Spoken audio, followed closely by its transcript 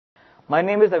My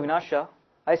name is Avinash Shah.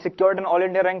 I secured an All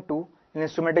India Rank 2 in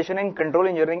Instrumentation and Control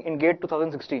Engineering in GATE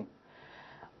 2016.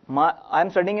 I'm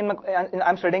studying in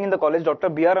the college Dr.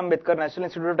 B.R. Ambedkar National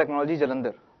Institute of Technology,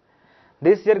 Jalandhar.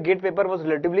 This year GATE paper was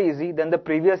relatively easy than the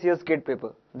previous year's GATE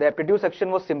paper. The aptitude section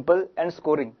was simple and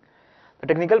scoring. The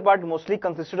technical part mostly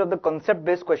consisted of the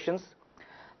concept-based questions.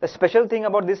 The special thing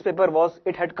about this paper was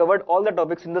it had covered all the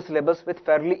topics in the syllabus with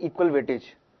fairly equal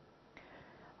weightage.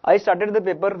 I started the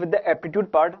paper with the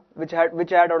aptitude part, which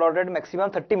I had allotted maximum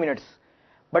 30 minutes.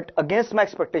 But against my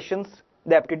expectations,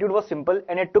 the aptitude was simple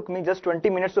and it took me just 20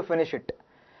 minutes to finish it.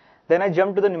 Then I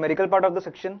jumped to the numerical part of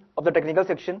the technical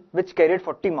section, which carried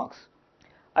 40 marks.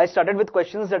 I started with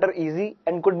questions that are easy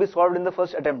and could be solved in the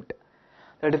first attempt.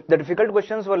 The difficult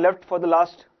questions were left for the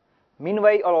last.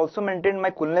 Meanwhile, I also maintained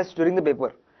my coolness during the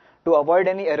paper to avoid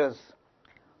any errors.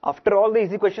 After all the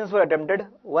easy questions were attempted,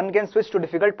 one can switch to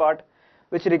difficult part,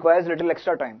 which requires little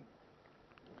extra time.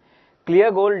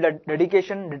 Clear goal,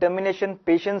 dedication, determination,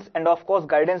 patience, and of course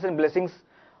guidance and blessings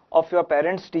of your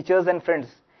parents, teachers and friends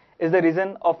is the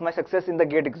reason of my success in the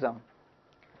GATE exam.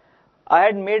 I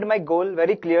had made my goal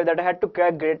very clear that I had to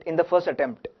crack GATE in the first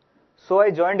attempt. So I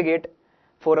joined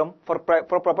GATEFORUM for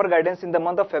proper guidance in the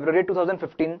month of February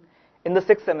 2015 in the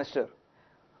 6th semester.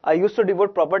 I used to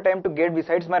devote proper time to GATE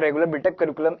besides my regular BTech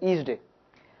curriculum each day.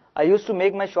 I used to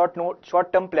make my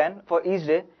short-term plan for each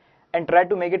day and try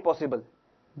to make it possible.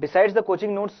 Besides the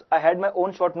coaching notes, I had my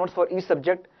own short notes for each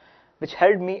subject, which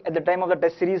helped me at the time of the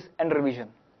test series and revision.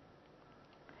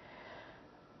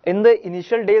 In the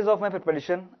initial days of my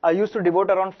preparation, I used to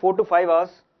devote around 4 to 5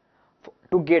 hours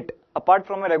to GATE, apart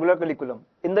from my regular curriculum.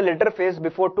 In the later phase,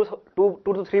 before 2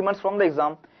 to 3 months from the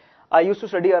exam, I used to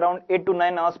study around 8 to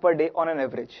 9 hours per day on an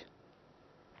average.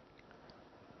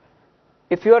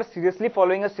 If you are seriously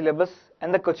following a syllabus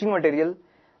and the coaching material,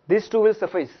 these two will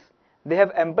suffice. They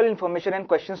have ample information and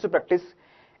questions to practice.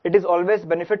 It is always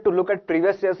benefit to look at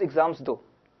previous year's exams though.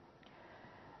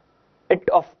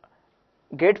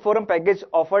 GATEFORUM package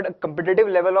offered a competitive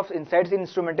level of insights in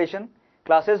instrumentation.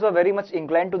 Classes were very much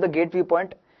inclined to the GATE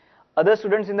viewpoint. Other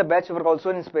students in the batch were also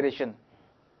an inspiration.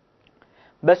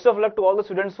 Best of luck to all the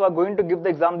students who are going to give the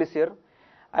exam this year.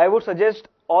 I would suggest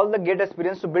all the GATE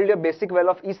aspirants to build your basic well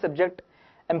of each subject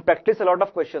and practice a lot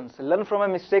of questions. Learn from your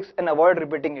mistakes and avoid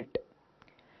repeating it.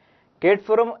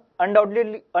 GATEFORUM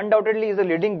undoubtedly is a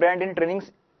leading brand in training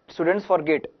students for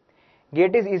GATE.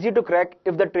 GATE is easy to crack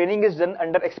if the training is done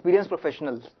under experienced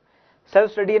professionals.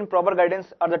 Self-study and proper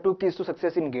guidance are the two keys to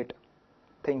success in GATE.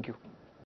 Thank you.